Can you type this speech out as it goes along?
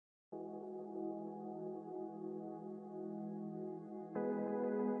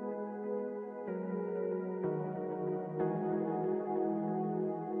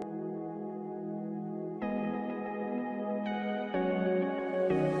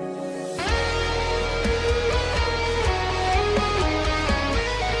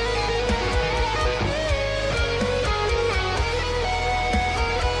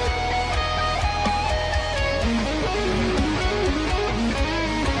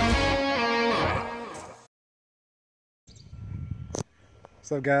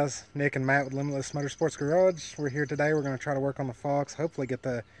What's up, guys? Nick and Matt with Limitless Motorsports Garage. We're here today. We're going to try to work on the Fox, hopefully get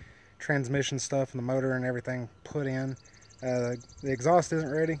the transmission stuff and the motor and everything put in. The exhaust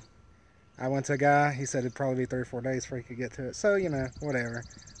isn't ready. I went to a guy, he said it'd probably be 3 or 4 days before he could get to it. So, you know, whatever.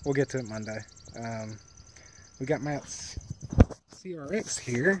 We'll get to it Monday. We got Matt's CRX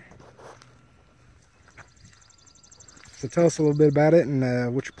here. So tell us a little bit about it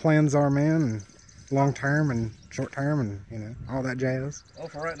and what your plans are, man, and long term and short term and, you know, all that jazz. Well,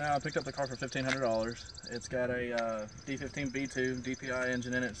 for right now, I picked up the car for $1,500. It's got a D15 B2 DPI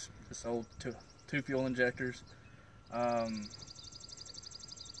engine in it. It's sold two fuel injectors. Right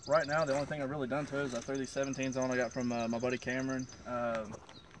now, the only thing I've really done to it is I threw these 17s on I got from my buddy Cameron.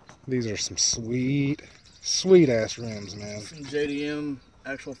 These are some sweet ass rims, man. Some JDM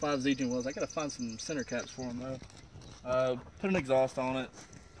actual 5Z wheels. I gotta find some center caps for them though. Put an exhaust on it.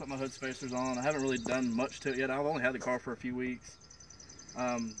 Put my hood spacers on. I haven't really done much to it yet. I've only had the car for a few weeks.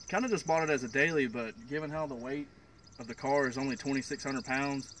 Kind of just bought it as a daily, but given how the weight of the car is only 2,600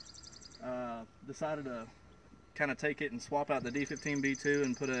 pounds, decided to kind of take it and swap out the D15 B2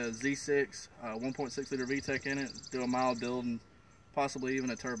 and put a Z6 1.6 liter VTEC in it, do a mild build and possibly even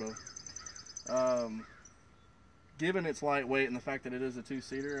a turbo. Given its lightweight and the fact that it is a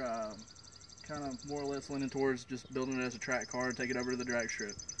two-seater, kind of more or less leaning towards just building it as a track car and take it over to the drag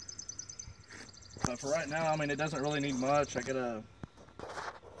strip. But for right now, I mean, it doesn't really need much. I gotta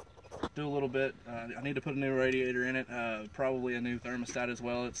do a little bit. I need to put a new radiator in it, probably a new thermostat as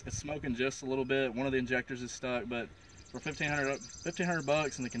well. It's smoking just a little bit. One of the injectors is stuck, but for $1,500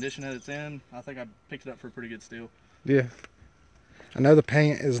 bucks and the condition that it's in, I think I picked it up for a pretty good steal. Yeah. I know the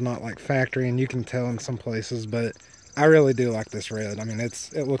paint is not like factory, and you can tell in some places, but I really do like this red. I mean,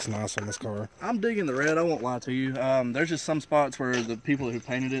 it looks nice on this car. I'm digging the red, I won't lie to you. There's just some spots where the people who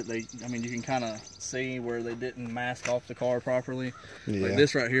painted it, I mean, you can kind of see where they didn't mask off the car properly. Yeah. Like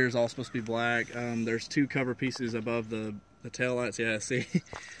this right here is all supposed to be black. There's two cover pieces above the tail lights. Yeah, see?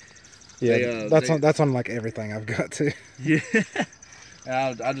 Yeah, that's on like everything I've got too. Yeah.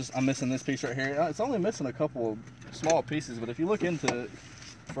 I'm missing this piece right here. It's only missing a couple small pieces, but if you look into it,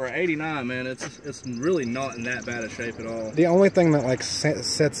 for an 89, man, it's really not in that bad a shape at all. The only thing that like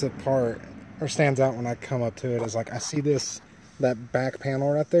sets apart or stands out when I come up to it is like I see that back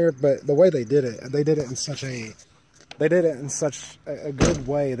panel right there, but the way they did it in such a good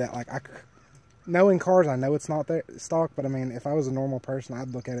way that like knowing cars, I know it's not there stock, but I mean, if I was a normal person,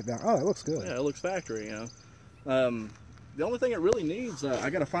 I'd look at it down. Oh, it looks good. Yeah, it looks factory, you know. The only thing it really needs, I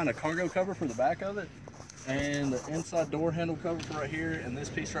got to find a cargo cover for the back of it. And the inside door handle cover for right here and this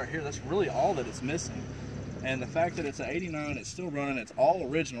piece right here, that's really all that it's missing. And the fact that it's an 89, it's still running, it's all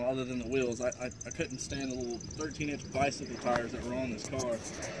original other than the wheels. I couldn't stand the little 13-inch bicycle tires that were on this car.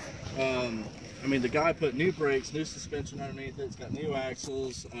 I mean, the guy put new brakes, new suspension underneath it, it's got new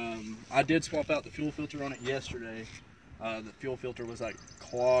axles. I did swap out the fuel filter on it yesterday. The fuel filter was like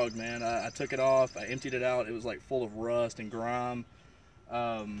clogged, man. I took it off, I emptied it out, it was like full of rust and grime.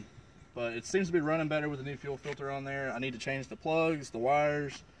 But it seems to be running better with the new fuel filter on there. I need to change the plugs, the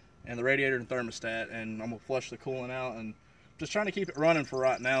wires, and the radiator and thermostat, and I'm gonna flush the coolant out and just trying to keep it running for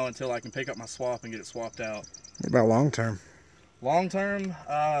right now until I can pick up my swap and get it swapped out. What about long term? Long term,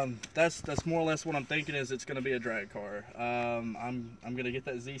 that's more or less what I'm thinking is it's gonna be a drag car. I'm gonna get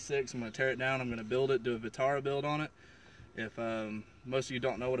that Z6, I'm gonna tear it down, I'm gonna build it, do a Vitara build on it. If most of you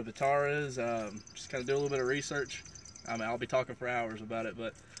don't know what a Vitara is, just kind of do a little bit of research. I mean, I'll be talking for hours about it,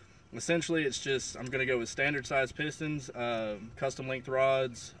 but essentially, it's just, I'm going to go with standard size pistons, custom length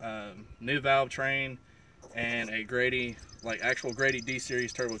rods, new valve train, and a Grady, like actual Grady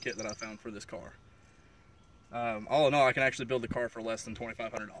D-Series turbo kit that I found for this car. All in all, I can actually build the car for less than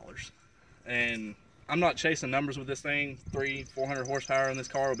 $2,500. And I'm not chasing numbers with this thing. 300-400 horsepower in this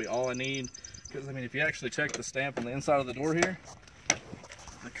car will be all I need. Because, I mean, if you actually check the stamp on the inside of the door here,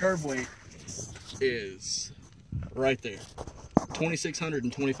 the curb weight is right there.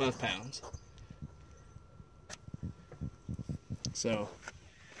 2,625 pounds. So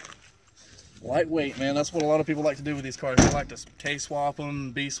lightweight, man. That's what a lot of people like to do with these cars. They like to K swap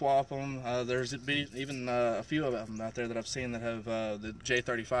them, B swap them. There's even a few of them out there that I've seen that have the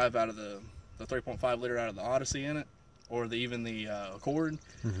J35 out of the 3.5 liter out of the Odyssey in it, or even the Accord.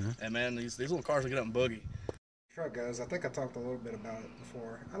 And man, these little cars will get up and boogie. Truck goes. I think I talked a little bit about it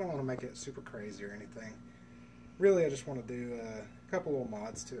before. I don't want to make it super crazy or anything. Really, I just want to do a couple little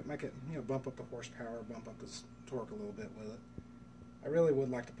mods to it, make it, you know, bump up the horsepower, bump up the torque a little bit with it. I really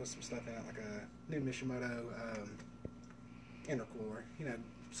would like to put some stuff in it, like a new Mishimoto intercooler, you know,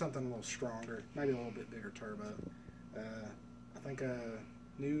 something a little stronger, maybe a little bit bigger turbo. I think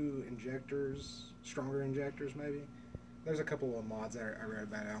new injectors, stronger injectors maybe. there's a couple of mods I read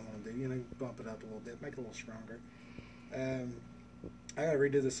about it I want to do. You know, bump it up a little bit, make it a little stronger. I gotta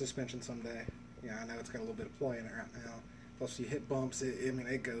redo the suspension someday. Yeah, I know it's got a little bit of play in it right now. Plus, you hit bumps,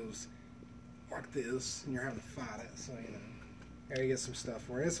 it goes like this, and you're having to fight it. So, you know, gotta get some stuff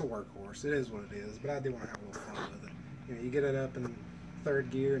for it. It's a workhorse. It is what it is. But I do want to have a little fun with it. You know, you get it up in third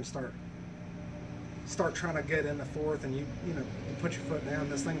gear and start trying to get into fourth, and you put your foot down.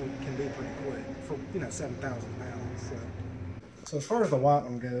 This thing can be pretty quick for 7,000 pounds. So as far as the white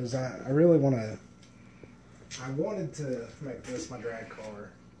one goes, I really want to. I wanted to make this my drag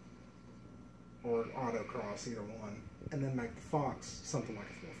car or autocross, either one, and then make the Fox something like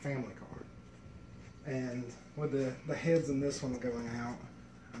a family car. And with the heads in this one going out,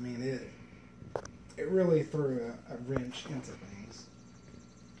 I mean it really threw a wrench into things.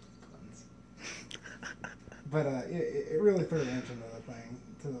 But it really threw a wrench into the thing,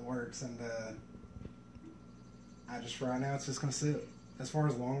 to the works, and I just right now it's just gonna sit. As far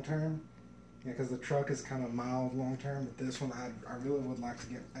as long term, because the truck is kind of mild long term, but this one I really would like to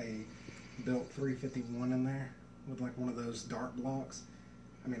get a built 351 in there with like one of those dart blocks.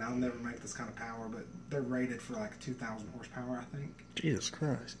 I mean, I'll never make this kind of power, but they're rated for like 2,000 horsepower, I think. Jesus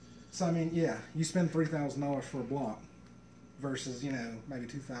Christ. So I mean, yeah, you spend $3,000 for a block versus maybe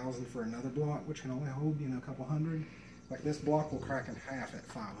 2,000 for another block, which can only hold a couple hundred. Like this block will crack in half at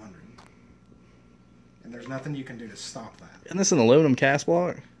 500, and there's nothing you can do to stop that. Isn't this an aluminum cast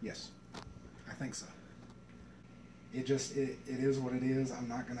block? Yes, I think so. It is what it is. I'm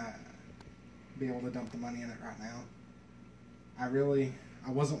not gonna be able to dump the money in it right now. I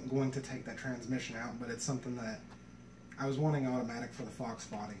wasn't going to take that transmission out, but it's something that I was wanting automatic for the Fox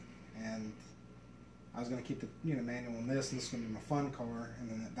body, and I was going to keep the manual in this, and this is going to be my fun car, and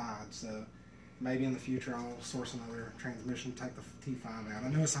then it died. So maybe in the future I'll source another transmission, take the T5 out. I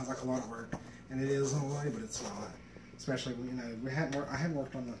know it sounds like a lot of work, and it is in a way, but it's not. Especially I hadn't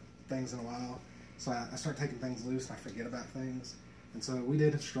worked on the things in a while, so I start taking things loose and I forget about things, and so we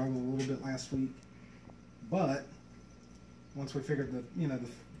did struggle a little bit last week, but once we figured the the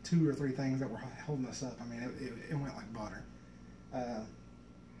 2 or 3 things that were holding us up, I mean it went like butter.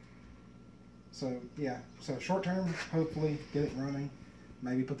 So yeah, so short term, hopefully get it running,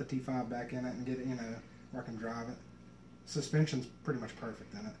 maybe put the T5 back in it and get it where I can drive it. Suspension's pretty much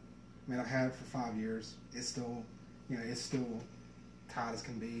perfect in it. I mean, I've had it for 5 years. It's still it's still tight as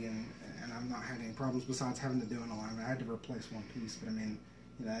can be, and I've not had any problems besides having to do an alignment. I had to replace one piece, but I mean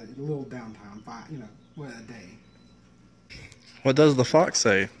a little downtime, a day. What does the Fox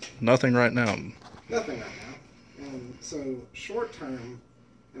say? Nothing right now. Nothing right now. And so short term,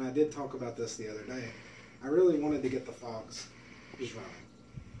 and I did talk about this the other day, I really wanted to get the Fox just running.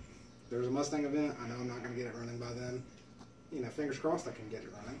 There's a Mustang event. I know I'm not going to get it running by then. Fingers crossed I can get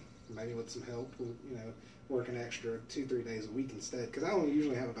it running. Maybe with some help, work an extra 2-3 days a week instead. Because I only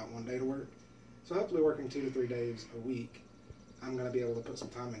usually have about 1 day to work. So hopefully working 2 to 3 days a week, I'm going to be able to put some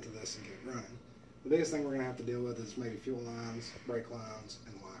time into this and get it running. The biggest thing we're going to have to deal with is maybe fuel lines, brake lines,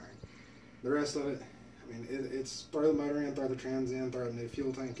 and wiring. The rest of it, I mean, it's throw the motor in, throw the trans in, throw the new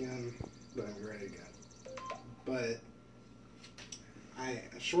fuel tank in, but I'm ready to go. But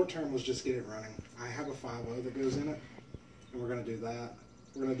short term was just get it running. I have a 5.0 that goes in it, and we're going to do that.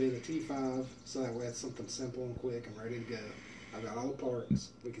 We're going to do the T5, so that way it's something simple and quick and ready to go. I've got all the parts.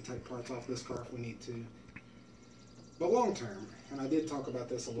 We can take parts off this car if we need to. But long term, and I did talk about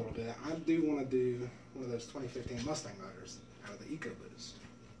this a little bit, I do want to do one of those 2015 Mustang motors out of the EcoBoost.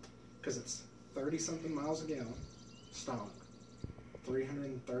 Because it's 30-something miles a gallon, stock,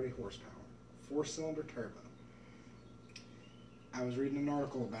 330 horsepower, 4-cylinder turbo. I was reading an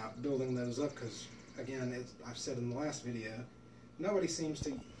article about building those up because, again, I've said in the last video, nobody seems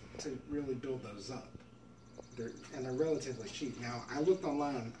to really build those up. They're relatively cheap. Now, I looked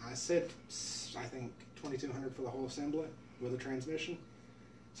online. I said, I think, $2,200 for the whole assembly with a transmission.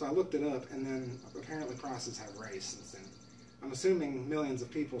 So I looked it up, and then apparently prices have raised since then. I'm assuming millions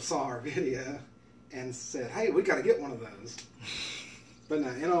of people saw our video and said, hey, we got to get one of those. But no,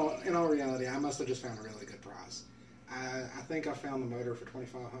 in all reality, I must have just found a really good price. I think I found the motor for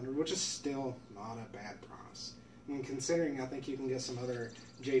 $2,500, which is still not a bad price. I mean, considering I think you can get some other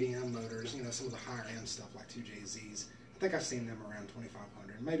JDM motors, some of the higher end stuff like 2JZs. I think I've seen them around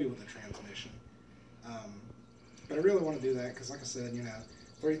 $2,500, maybe with a transmission. But I really want to do that because, like I said,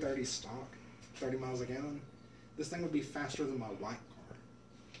 330 stock, 30 miles a gallon. This thing would be faster than my white car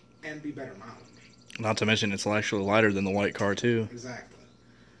and be better mileage. Not to mention it's actually lighter than the white car too. Exactly.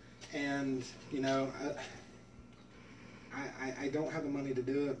 And I don't have the money to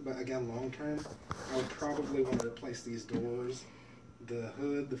do it, but again, long term, I would probably want to replace these doors the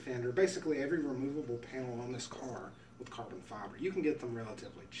hood, the fender, basically every removable panel on this car with carbon fiber. You can get them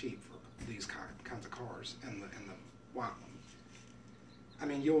relatively cheap for these kinds of cars and the white one. I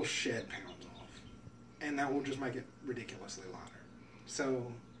mean, you'll shed pounds off, and that will just make it ridiculously lighter.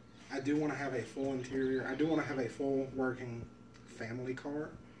 So I do want to have a full interior. I do want to have a full working family car,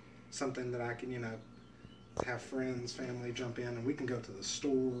 something that I can, have friends, family jump in, and we can go to the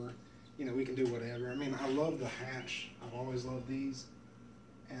store. We can do whatever. I mean, I love the hatch. I've always loved these.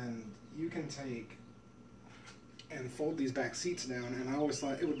 And you can take and fold these back seats down, and I always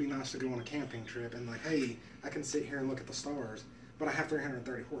thought it would be nice to go on a camping trip and like, hey, I can sit here and look at the stars, but I have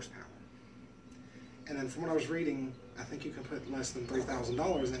 330 horsepower. And then from what I was reading, I think you can put less than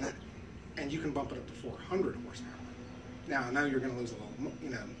 $3,000 in it, and you can bump it up to 400 horsepower. Now, I know you're going to lose a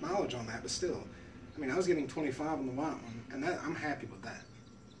little, mileage on that, but still, I mean, I was getting 25 on the white one, and I'm happy with that.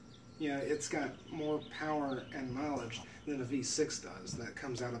 It's got more power and mileage than a V6 does that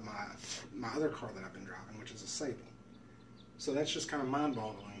comes out of my other car that I've been driving, which is a Sable. So that's just kind of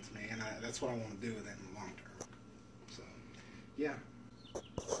mind-boggling to me, and that's what I want to do with it in the long term. So, yeah.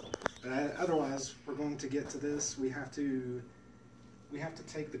 But otherwise, we're going to get to this. We have to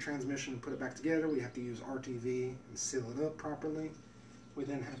take the transmission and put it back together. We have to use RTV and seal it up properly. We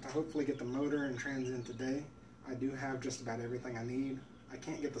then have to hopefully get the motor and trans in today. I do have just about everything I need. I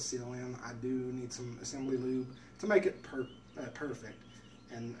can't get the seal in. I do need some assembly lube to make it perfect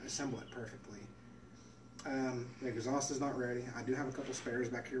and assemble it perfectly. The exhaust is not ready. I do have a couple spares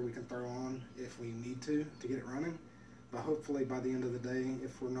back here we can throw on if we need to get it running. But hopefully by the end of the day,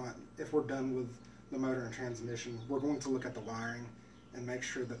 if we're done with the motor and transmission, we're going to look at the wiring and make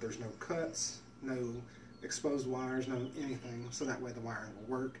sure that there's no cuts, no exposed wires, no anything, so that way the wiring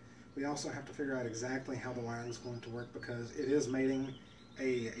will work. We also have to figure out exactly how the wiring is going to work because it is mating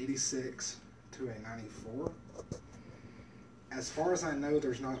a 86 to a 94. As far as I know,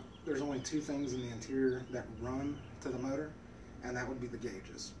 there's only two things in the interior that run to the motor, and that would be the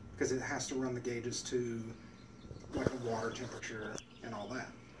gauges, because it has to run the gauges to like a water temperature and all that.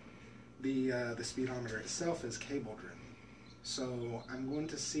 The speedometer itself is cable driven, so I'm going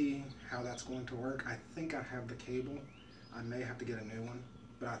to see how that's going to work. I think I have the cable. I may have to get a new one,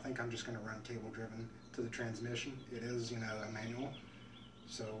 but I think I'm just going to run cable driven to the transmission. It is, a manual.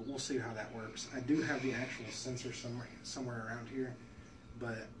 So we'll see how that works. I do have the actual sensor somewhere around here,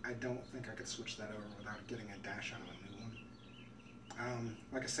 but I don't think I could switch that over without getting a dash out of a new one.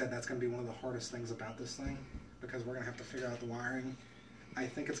 Like I said, that's going to be one of the hardest things about this thing because we're going to have to figure out the wiring. I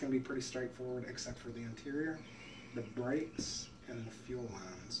think it's going to be pretty straightforward except for the interior, the brakes, and the fuel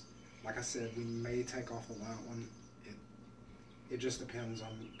lines. Like I said, we may take off the white one. It just depends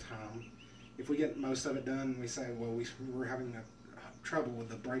on time. If we get most of it done and we say, well, we're having trouble with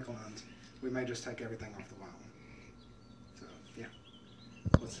the brake lines, we may just take everything off the white one. So, yeah.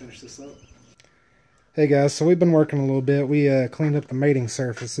 Let's finish this up. Hey guys, so we've been working a little bit. We cleaned up the mating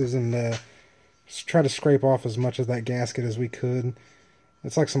surfaces and tried to scrape off as much of that gasket as we could.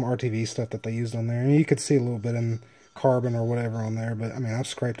 It's like some RTV stuff that they used on there. And you could see a little bit in carbon or whatever on there, but I mean, I've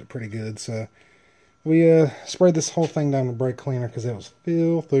scraped it pretty good. So we sprayed this whole thing down with brake cleaner because it was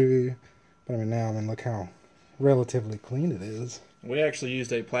filthy. But I mean, look how relatively clean it is. We actually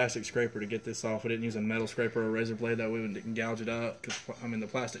used a plastic scraper to get this off. We didn't use a metal scraper or a razor blade that we wouldn't gouge it up because, the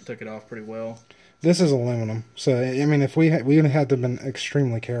plastic took it off pretty well. This is aluminum, so, I mean, if we would have had to have been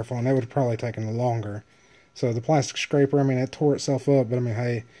extremely careful, and it would have probably taken longer. So the plastic scraper, I mean, it tore itself up, but I mean,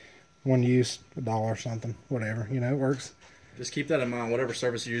 hey, one use, $1 or something, whatever, it works. Just keep that in mind, whatever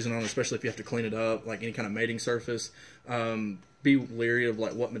surface you're using on, especially if you have to clean it up, like any kind of mating surface. Be leery of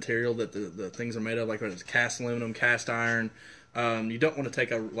like what material that the things are made of, like whether it's cast aluminum, cast iron. You don't want to take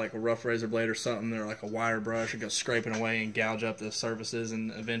a rough razor blade or something, or like a wire brush, and go scraping away and gouge up the surfaces,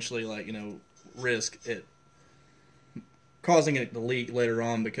 and eventually, risk it causing it to leak later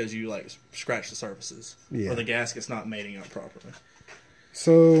on because you scratch the surfaces, or the gasket's not mating up properly.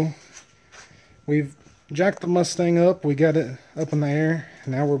 So we've jacked the Mustang up. We got it up in the air.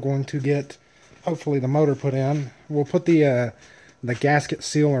 Now we're going to get hopefully the motor put in. We'll put the gasket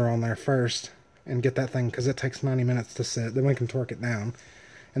sealer on there first and get that thing because it takes 90 minutes to sit. Then we can torque it down.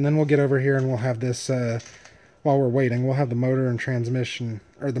 And then we'll get over here and we'll have this, while we're waiting, we'll have the motor and transmission,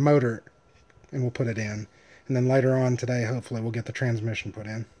 or the motor, and we'll put it in. And then later on today, hopefully, we'll get the transmission put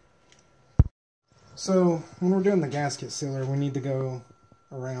in. So, when we're doing the gasket sealer, we need to go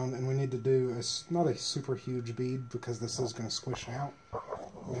around and we need to do, not a super huge bead because this is going to squish out.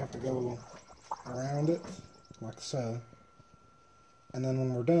 We have to go around it, like so. And then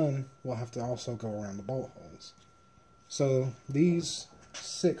when we're done, we'll have to also go around the bolt holes. So these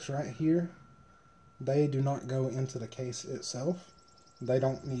 6 right here, they do not go into the case itself. They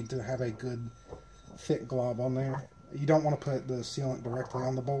don't need to have a good thick glob on there. You don't want to put the sealant directly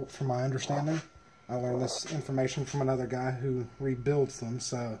on the bolt, from my understanding. I learned this information from another guy who rebuilds them,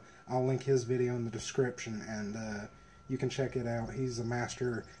 so I'll link his video in the description, and you can check it out. He's a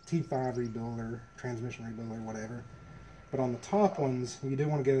master T5 rebuilder, transmission rebuilder, whatever. But on the top ones, you do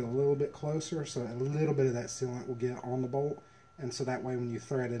want to get it a little bit closer, so a little bit of that sealant will get on the bolt, and so that way when you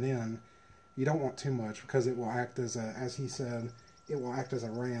thread it in, you don't want too much, because it will act as he said, it will act as a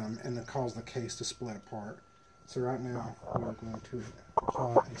ram and then cause the case to split apart. So right now, we're going to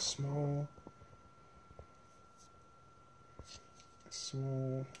apply a small,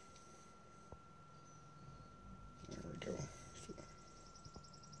 there we go.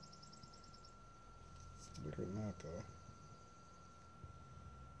 Bigger than that though.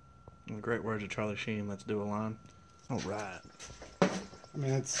 The great words of Charlie Sheen, let's do a line. All right. I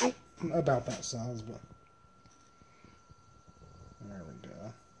mean, it's about that size, but there we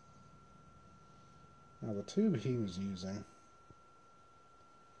go. Now the tube he was using,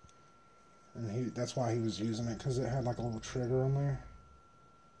 and that's why he was using it, because it had like a little trigger on there.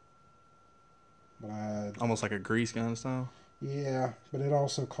 But almost like a grease gun style? Yeah, but it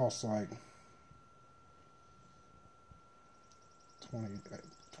also costs like $28.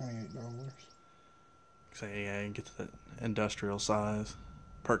 Say, yeah, you get that industrial size.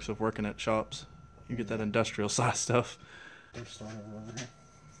 Perks of working at shops. You get that industrial size stuff. They're starting over here.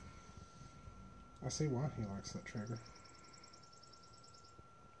 I see why he likes that trigger.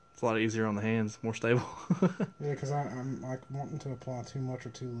 It's a lot easier on the hands, more stable. Yeah, because I'm like wanting to apply too much or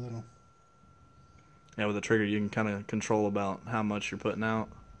too little. Yeah, with the trigger you can kind of control about how much you're putting out.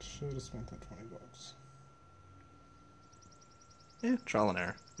 Should have spent that $20. Yeah, trial and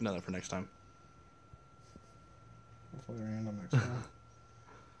error. You know that for next time. Hopefully they're in on next time.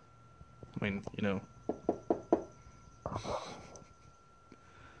 I mean, you know.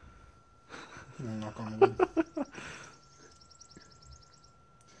 Knock on the wood.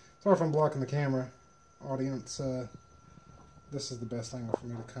 Sorry if I'm blocking the camera, audience. This is the best angle for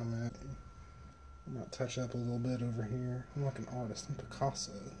me to come at. I might touch up a little bit over here. I'm like an artist. I'm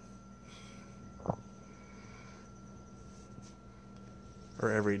Picasso.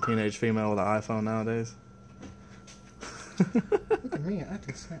 Or every teenage female with an iPhone nowadays. Look at me, I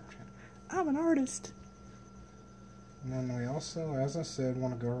can Snapchat. I'm an artist. And then we also, as I said,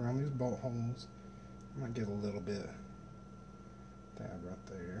 want to go around these bolt holes. I might get a little bit dab right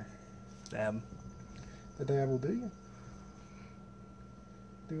there. Dab. The dab will do you.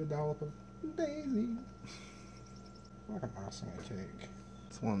 Do a dollop of daisy. Like an icing on a cake.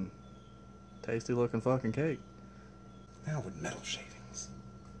 It's one tasty looking fucking cake. Now with metal shavings.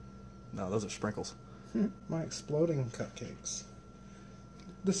 No, those are sprinkles. My exploding cupcakes.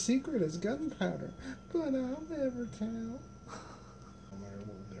 The secret is gunpowder, but I'll never tell.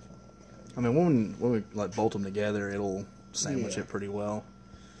 I mean, when we like bolt them together, it'll sandwich Yeah. it pretty well.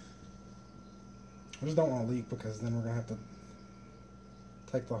 I just don't want to leak, because then we're gonna have to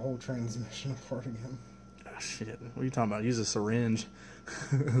take the whole transmission apart again. Ah, shit, what are you talking about? Use a syringe.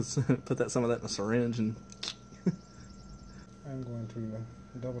 Put some of that in a syringe and. I'm going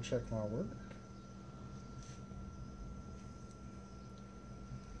to double check my work.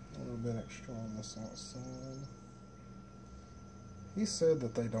 A little bit extra on this outside. He said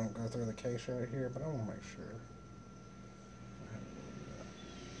that they don't go through the case right here, but I want to make sure.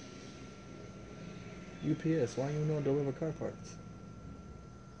 UPS, why you don't deliver car parts?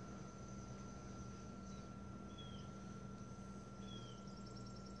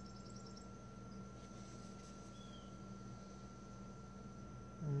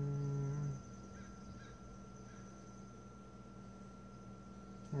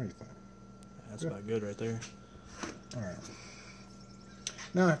 What do you think? That's about good right there. Alright.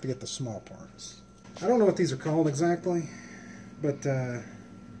 Now I have to get the small parts. I don't know what these are called exactly, but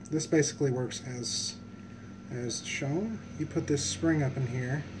this basically works as shown. You put this spring up in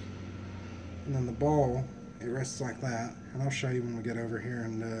here, and then the ball, it rests like that. And I'll show you when we get over here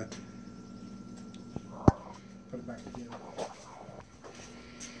and put it back together.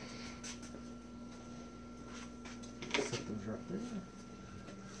 Set those right there.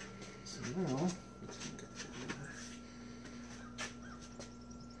 So now, let's go here.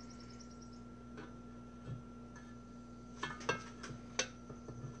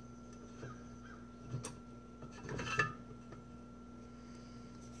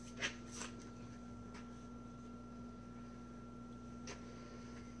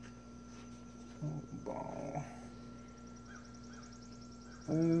 Ball.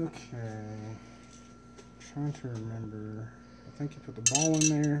 Okay. Trying to remember. I think you put the ball in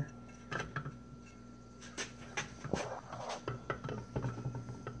there.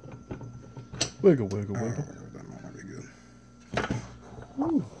 Wiggle, wiggle, wiggle. That might not be good.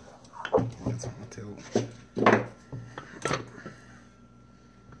 Ooh. That's on the tilt.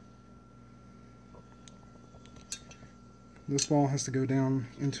 This ball has to go down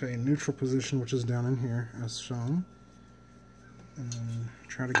into a neutral position, which is down in here, as shown. And then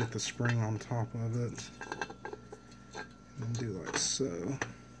try to get the spring on top of it. And do like so.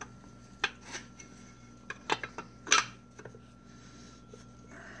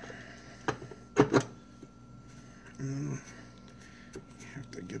 And you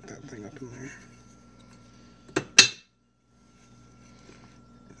have to get that thing up in there.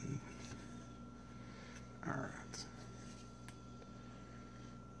 Alright.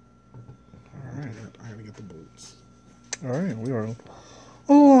 Alright, I gotta get the bolts. Alright, we are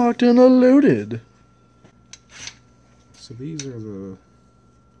locked and loaded. So these are the,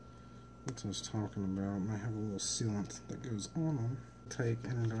 what I was talking about, and I have a little sealant that goes on them. Take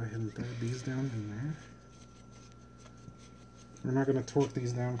and go ahead and throw these down in there. We're not going to torque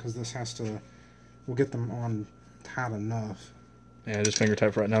these down because this has to, we'll get them on tight enough. Yeah, just finger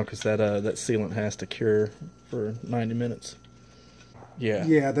tight for right now because that sealant has to cure for 90 minutes. Yeah.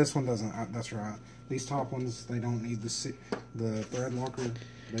 Yeah, this one doesn't, that's right. These top ones, they don't need the thread locker.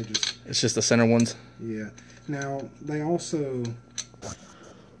 They just... It's just the center ones? Yeah. Now, they also...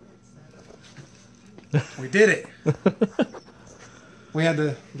 We did it! We had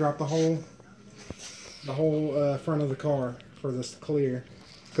to drop the whole front of the car for this to clear.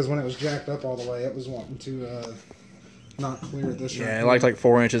 Because when it was jacked up all the way, it was wanting to not clear this. Yeah, it liked like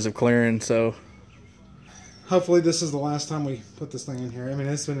 4 inches of clearing, so... Hopefully this is the last time we put this thing in here. I mean,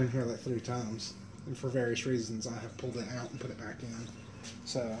 it's been in here like 3 times. And for various reasons, I have pulled it out and put it back in.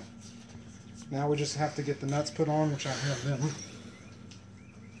 So, now we just have to get the nuts put on, which I have them.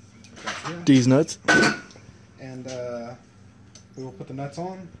 These nuts. And we will put the nuts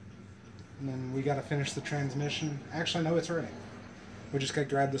on. And then we got to finish the transmission. Actually, no, it's ready. We just got to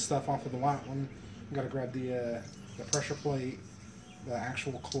grab this stuff off of the white one. We got to grab the pressure plate, the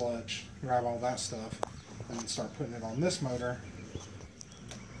actual clutch, grab all that stuff, and then start putting it on this motor.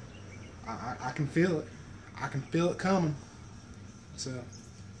 I can feel it. I can feel it coming. So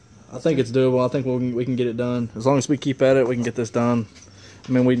I think it's doable. I think we can get it done. As long as we keep at it, we can get this done.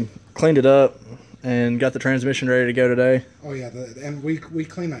 I mean, we cleaned it up and got the transmission ready to go today. Oh yeah, and we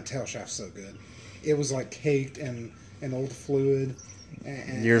cleaned that tail shaft so good. It was like caked in old fluid.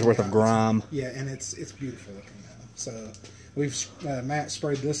 And years worth of grime. Yeah, and it's beautiful looking now. So we've Matt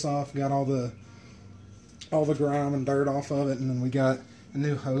sprayed this off, got all the grime and dirt off of it, and then we got a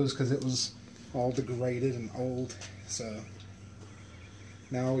new hose because it was all degraded and old. So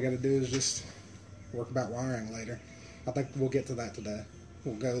now all we got to do is just work about wiring later. I think we'll get to that today.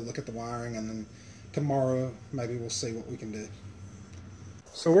 We'll go look at the wiring, and then tomorrow maybe we'll see what we can do.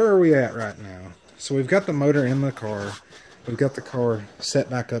 So where are we at right now? So we've got the motor in the car. We've got the car set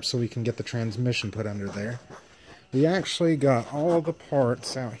back up so we can get the transmission put under there. We actually got all the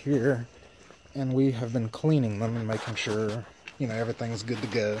parts out here, and we have been cleaning them and making sure, you know, everything's good to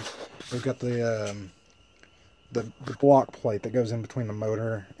go. We've got the block plate that goes in between the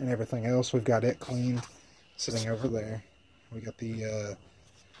motor and everything else. We've got it cleaned, sitting over there. We got the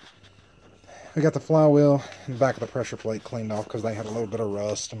flywheel and the back of the pressure plate cleaned off because they had a little bit of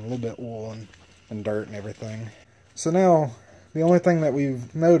rust and a little bit of oil and dirt and everything. So now, the only thing that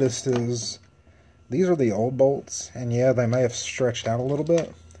we've noticed is these are the old bolts, and yeah, they may have stretched out a little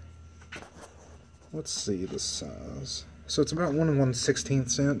bit. Let's see the size. So it's about 1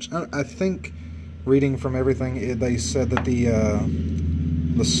 1/16 inch. I think, reading from everything, they said that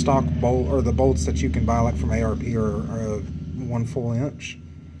the stock bolt, or the bolts that you can buy like from ARP, are 1 full inch,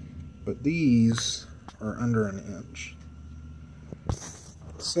 but these are under 1 inch.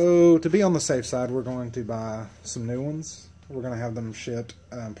 So to be on the safe side, we're going to buy some new ones. We're going to have them shipped.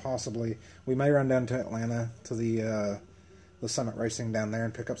 Possibly, we may run down to Atlanta to the Summit Racing down there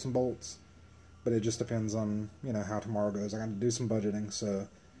and pick up some bolts. But it just depends on, you know, how tomorrow goes. I got to do some budgeting. So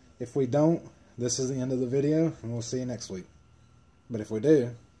if we don't, this is the end of the video, and we'll see you next week. But if we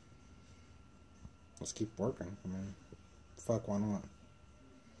do, let's keep working. I mean, fuck, why not?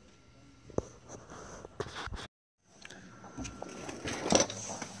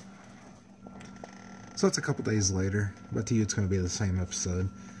 So it's a couple days later, but to you it's going to be the same episode.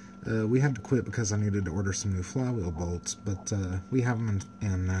 We had to quit because I needed to order some new flywheel bolts, but we have them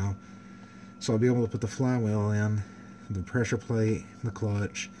in now. So I'll be able to put the flywheel in, the pressure plate, the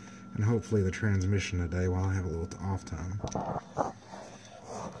clutch, and hopefully the transmission today while I have a little off time.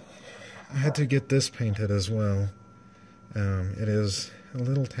 I had to get this painted as well. It is a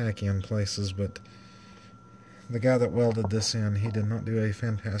little tacky in places, but the guy that welded this in, he did not do a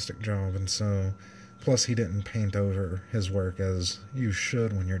fantastic job, and so, plus he didn't paint over his work as you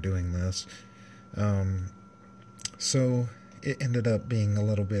should when you're doing this. So it ended up being a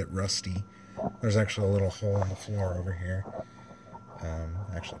little bit rusty. There's actually a little hole in the floor over here.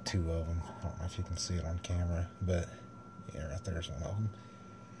 Actually 2 of them. I don't know if you can see it on camera, but yeah, right there's one of them.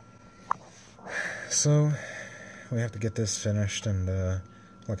 So we have to get this finished and,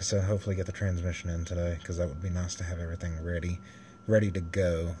 like I said, hopefully get the transmission in today, because that would be nice to have everything ready to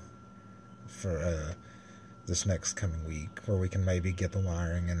go for this next coming week, where we can maybe get the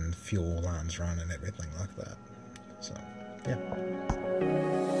wiring and fuel lines run and everything like that. So, yeah.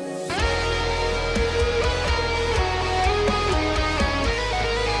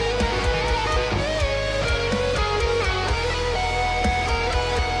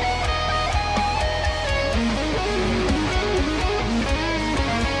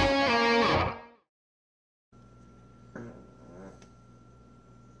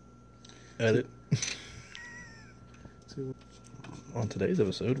 Edit. On today's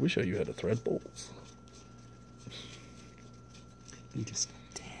episode, we show you how to thread bolts. You just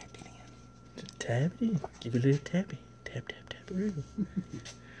tap it in. Just tap it in. Give it a little tappy. Tap, tap, tap.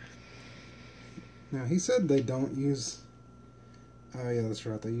 Now, he said they don't use... Oh, yeah, that's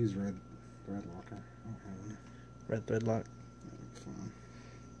right. They use red locker. I don't have one. Red thread lock. That'd be fun,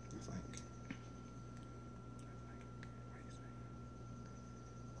 I think.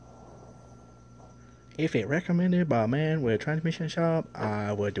 If it recommended by a man with a transmission shop,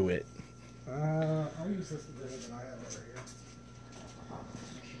 I would do it. I'll use this today that I have over here.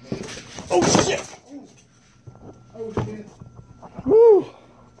 Oh, shit! Oh, shit. Woo!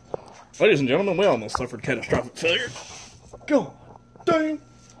 Ladies and gentlemen, we almost suffered catastrophic failure. God dang!